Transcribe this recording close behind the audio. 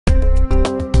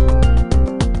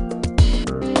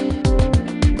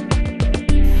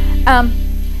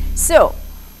So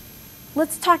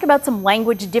let's talk about some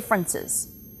language differences.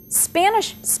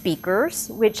 Spanish speakers,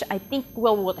 which I think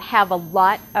we'll have a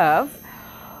lot of,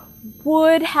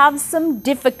 would have some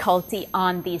difficulty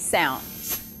on these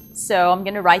sounds. So I'm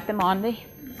going to write them on the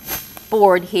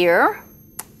board here.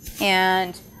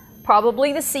 And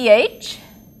probably the CH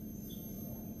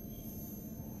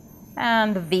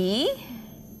and the V,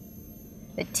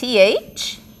 the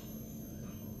TH.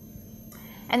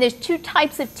 And there's two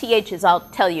types of THs, I'll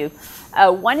tell you.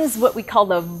 One is what we call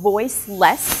the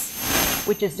voiceless,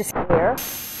 which is just here,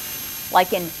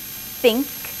 like in think,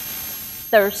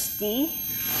 thirsty,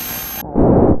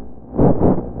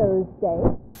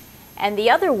 Thursday. And the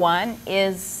other one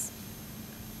is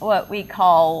what we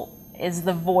call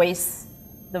the voice.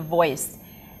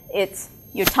 It's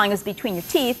your tongue is between your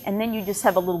teeth, and then you just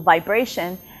have a little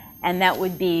vibration, and that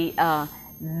would be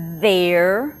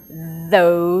there,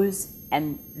 those,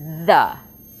 and the.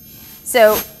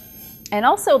 So, and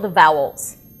also the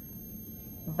vowels.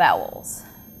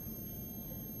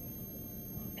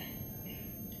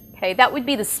 Okay, that would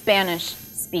be the Spanish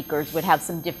speakers would have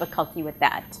some difficulty with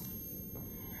that.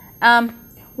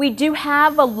 We do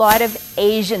have a lot of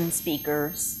Asian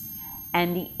speakers,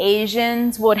 and the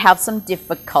Asians would have some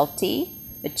difficulty.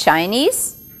 The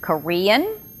Chinese,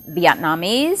 Korean,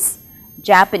 Vietnamese,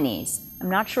 Japanese. I'm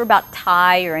not sure about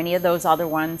Thai or any of those other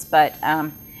ones, but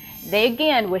they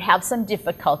again would have some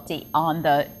difficulty on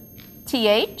the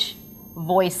TH,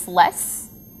 voiceless,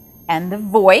 and the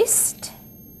voiced.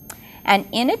 And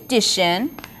in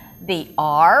addition, the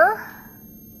R,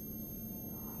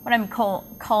 what I'm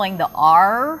calling the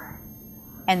R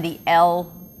and the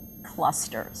L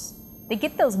clusters. They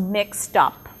get those mixed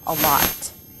up a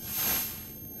lot.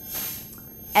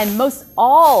 And most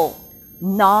all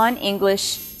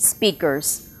non-English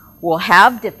speakers will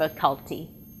have difficulty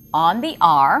on the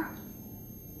R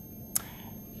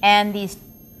and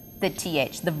the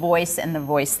TH, the voice and the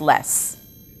voiceless.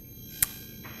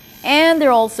 And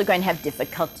they're also going to have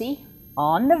difficulty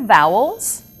on the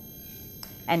vowels.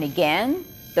 And again,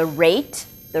 the rate,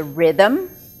 the rhythm,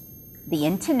 the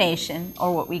intonation,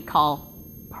 or what we call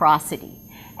prosody.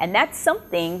 And that's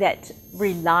something that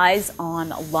relies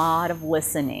on a lot of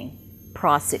listening,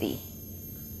 prosody.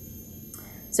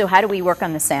 So how do we work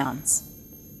on the sounds?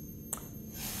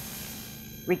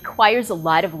 Requires a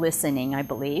lot of listening, I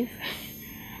believe.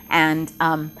 And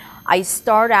I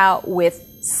start out with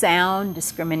sound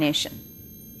discrimination.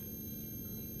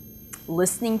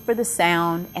 Listening for the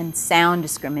sound and sound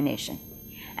discrimination.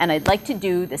 And I'd like to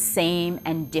do the same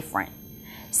and different.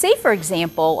 Say, for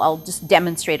example, I'll just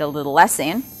demonstrate a little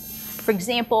lesson. For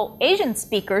example, Asian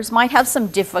speakers might have some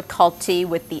difficulty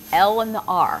with the L and the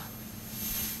R.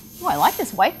 Oh, I like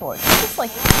this whiteboard. This is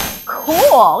like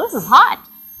cool. This is hot.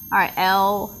 All right,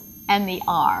 L and the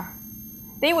R.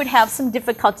 They would have some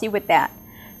difficulty with that.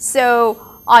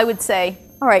 So I would say,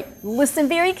 all right, listen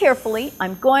very carefully.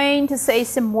 I'm going to say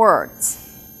some words.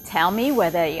 Tell me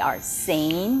whether they are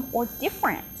same or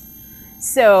different.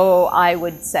 So I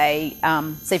would say,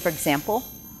 for example,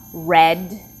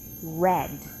 red,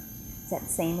 red. Is that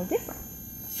same or different?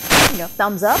 You know,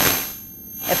 thumbs up.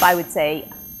 If I would say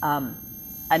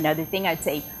another thing, I'd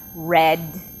say red,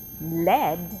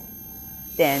 lead,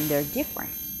 then they're different.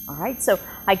 All right, so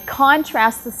I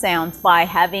contrast the sounds by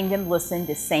having them listen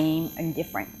to same and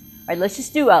different. All right, let's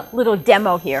just do a little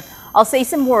demo here. I'll say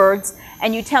some words,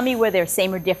 and you tell me whether they're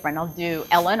same or different. I'll do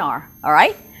L and R, all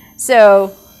right?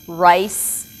 So,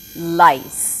 rice,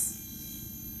 lice.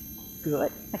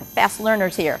 Good. Like a fast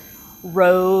learners here.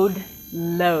 Road,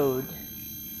 load.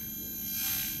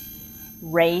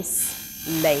 Race,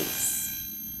 lace.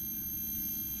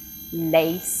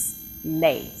 Lace,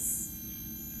 lace.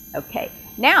 Okay,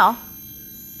 now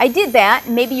I did that.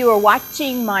 Maybe you were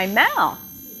watching my mouth.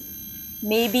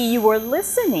 Maybe you were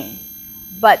listening.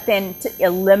 But then to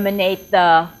eliminate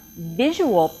the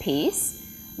visual piece,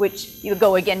 which you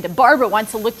go again to Barbara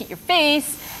wants to look at your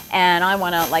face, and I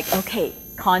want to like, okay,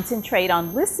 concentrate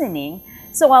on listening.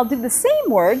 So I'll do the same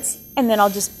words, and then I'll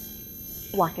just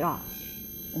block it off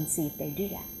and see if they do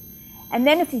that. And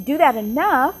then if you do that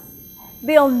enough,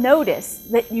 they'll notice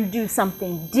that you do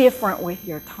something different with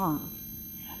your tongue.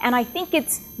 And I think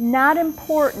it's not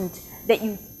important that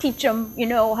you teach them, you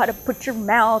know, how to put your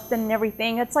mouth and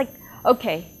everything. It's like,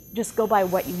 okay, just go by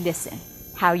what you listen,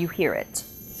 how you hear it.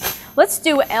 Let's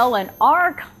do L and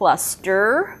R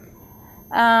cluster.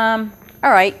 All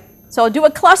right, so I'll do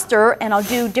a cluster and I'll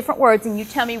do different words and you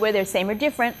tell me whether they're same or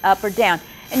different, up or down.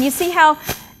 And you see how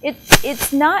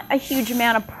it's not a huge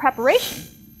amount of preparation,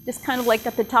 just kind of like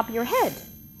at the top of your head.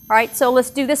 All right, so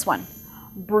let's do this one.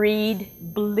 Breed,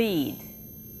 bleed.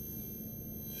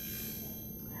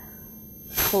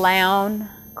 Clown,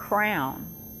 crown.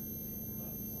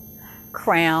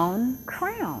 Crown,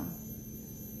 crown.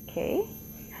 Okay.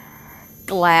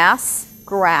 Glass,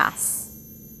 grass.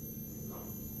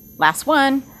 Last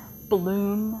one,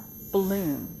 bloom,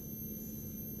 bloom.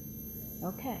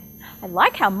 Okay. I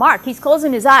like how Mark, he's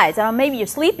closing his eyes. I don't know, maybe you're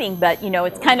sleeping, but you know,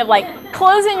 it's kind of like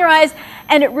closing your eyes,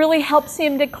 and it really helps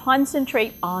him to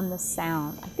concentrate on the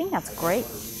sound. I think that's great.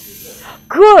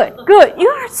 Good, good. You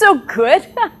are so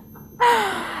good.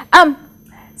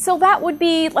 So that would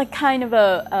be like kind of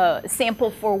a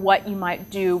sample for what you might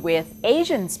do with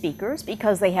Asian speakers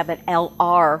because they have an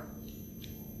LR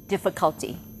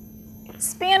difficulty.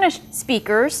 Spanish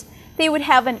speakers, they would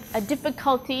have a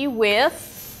difficulty with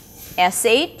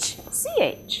SH,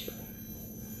 CH.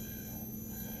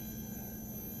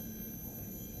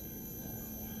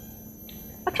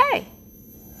 Okay,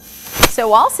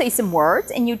 so I'll say some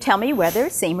words and you tell me whether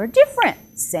same or different.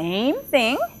 Same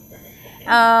thing.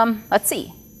 Let's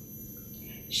see.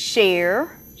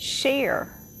 Share,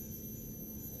 share.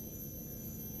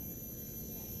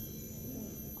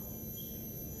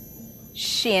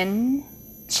 Shin,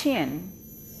 chin.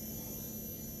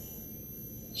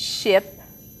 Ship,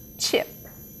 chip.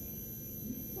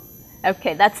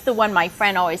 Okay, that's the one my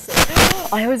friend always says. Oh,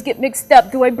 I always get mixed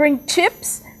up. Do I bring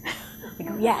chips? I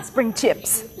go, yes, bring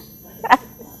chips.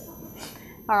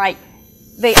 All right.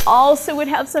 They also would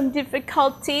have some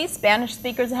difficulty. Spanish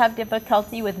speakers have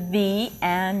difficulty with V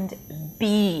and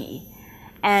B.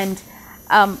 And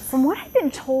from what I've been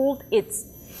told, it's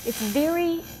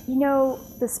very, you know,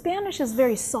 the Spanish is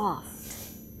very soft.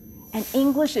 And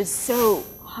English is so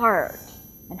hard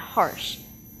and harsh.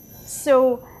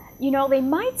 So, you know, they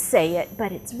might say it,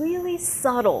 but it's really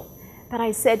subtle. But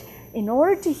I said, in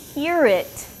order to hear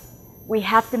it, we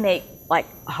have to make like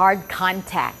hard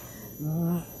contact.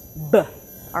 B.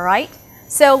 All right?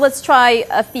 So let's try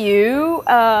a few.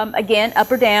 Again, up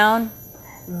or down.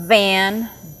 Van,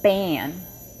 ban.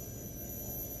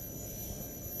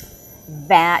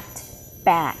 Vat,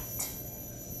 bat.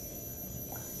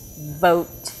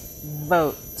 Vote,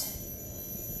 vote.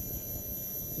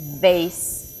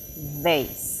 Vase,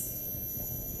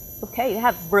 vase. Okay, you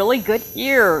have really good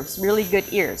ears, really good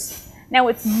ears. Now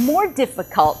it's more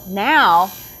difficult. Now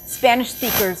Spanish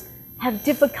speakers have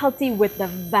difficulty with the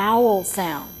vowel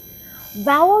sound.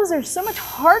 Vowels are so much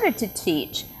harder to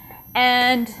teach.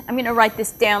 And I'm going to write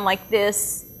this down like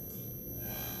this.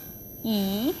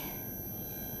 E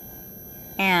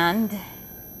and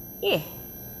I.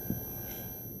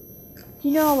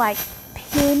 You know, like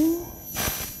pin,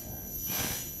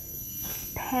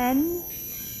 pen,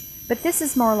 but this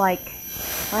is more like,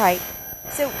 all right,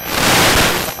 so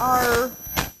are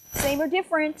same or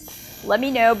different? Let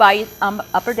me know by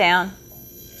up or down.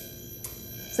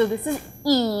 So this is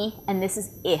E and this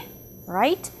is I,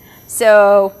 right?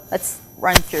 So let's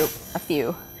run through a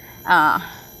few.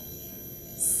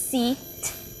 Seat,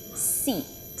 seat.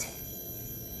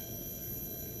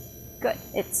 Good,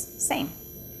 it's same.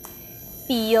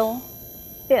 Feel,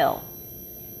 fill.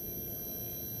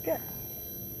 Good.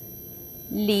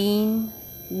 Lean,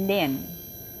 lin.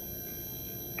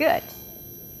 Good.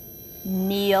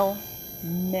 Kneel,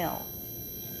 mill.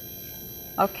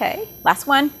 Okay, last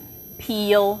one.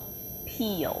 Peel,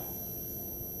 peel.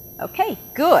 Okay,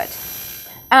 good.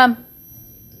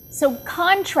 So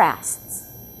contrasts.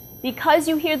 Because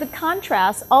you hear the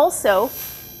contrast, also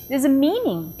there's a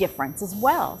meaning difference as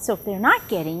well. So if they're not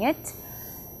getting it,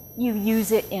 you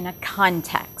use it in a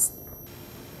context.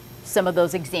 Some of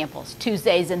those examples,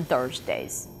 Tuesdays and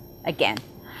Thursdays, again.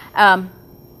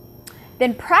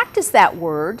 Then practice that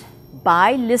word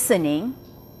by listening,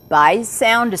 by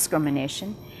sound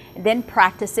discrimination, and then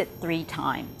practice it 3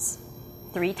 times.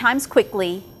 3 times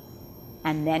quickly,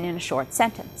 and then in a short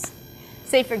sentence.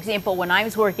 Say, for example, when I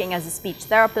was working as a speech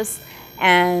therapist,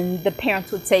 and the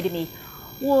parents would say to me,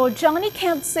 well, Johnny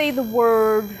can't say the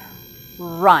word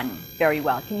run very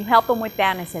well. Can you help him with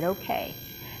that? And I said, okay.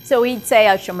 So he'd say,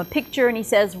 I'll show him a picture, and he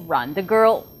says, run. The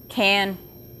girl can,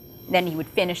 then he would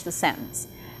finish the sentence.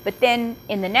 But then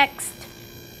in the next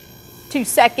 2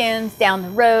 seconds down the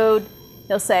road,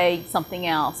 he'll say something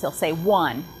else. He'll say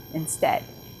one instead.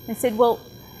 And I said, well,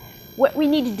 what we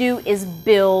need to do is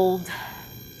build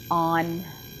on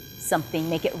something,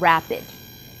 make it rapid.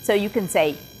 So you can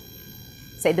say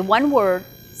the one word,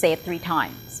 say it 3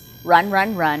 times. Run,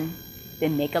 run, run,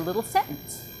 then make a little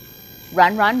sentence.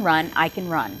 Run, run, run, I can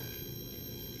run.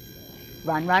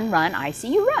 Run, run, run, I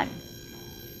see you run.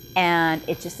 And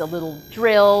it's just a little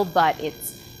drill, but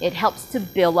it helps to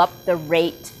build up the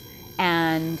rate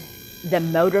and the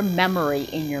motor memory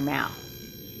in your mouth.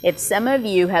 If some of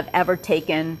you have ever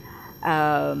taken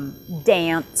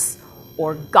dance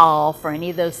or golf or any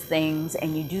of those things,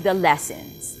 and you do the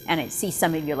lessons, and I see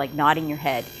some of you like nodding your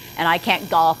head, and I can't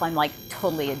golf, I'm like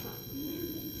totally a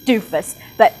doofus,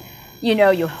 but you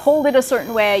know, you hold it a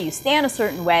certain way, you stand a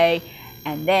certain way,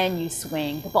 and then you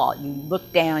swing the ball. You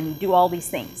look down, you do all these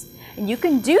things. And you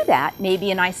can do that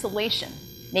maybe in isolation,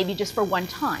 maybe just for one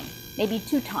time, maybe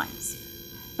 2 times.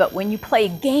 But when you play a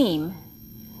game,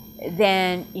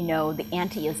 then, you know, the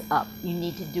ante is up. You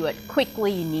need to do it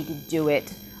quickly, you need to do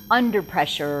it under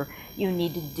pressure, you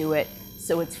need to do it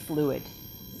so it's fluid.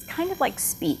 It's kind of like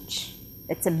speech.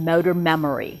 It's a motor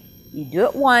memory. You do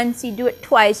it once, you do it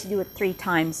twice, you do it 3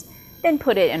 times, then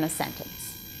put it in a sentence.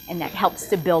 And that helps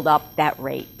to build up that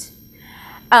rate.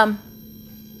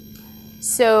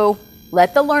 So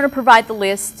let the learner provide the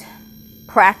list,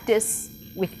 practice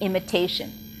with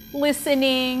imitation,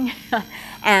 listening,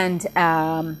 and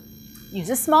use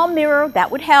a small mirror, that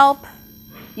would help.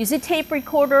 Use a tape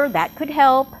recorder, that could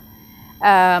help.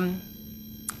 And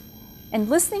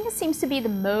listening seems to be the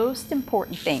most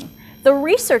important thing. The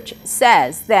research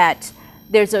says that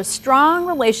there's a strong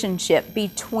relationship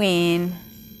between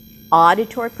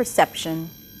auditory perception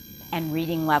and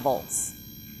reading levels.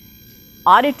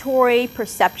 Auditory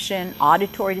perception,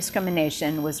 auditory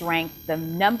discrimination was ranked the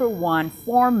 #1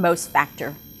 foremost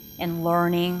factor in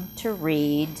learning to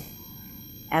read,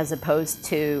 as opposed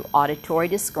to auditory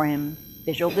discrim,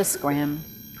 visual discrim,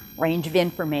 range of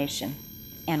information,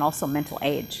 and also mental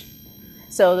age.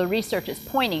 So the research is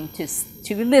pointing to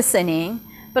listening,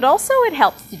 but also it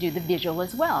helps to do the visual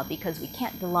as well, because we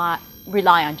can't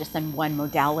rely on just on one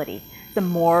modality. The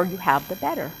more you have, the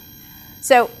better.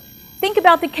 So think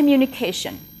about the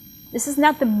communication. This is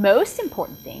not the most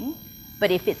important thing,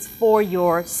 but if it's for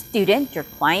your student, your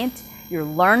client, your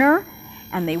learner,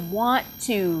 and they want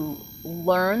to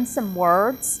learn some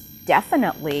words,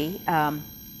 definitely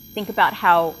think about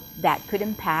how that could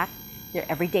impact their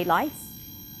everyday life.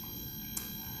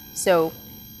 So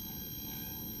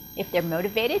if they're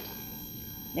motivated,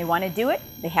 they want to do it,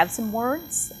 they have some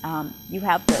words, you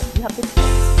have the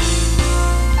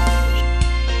tools.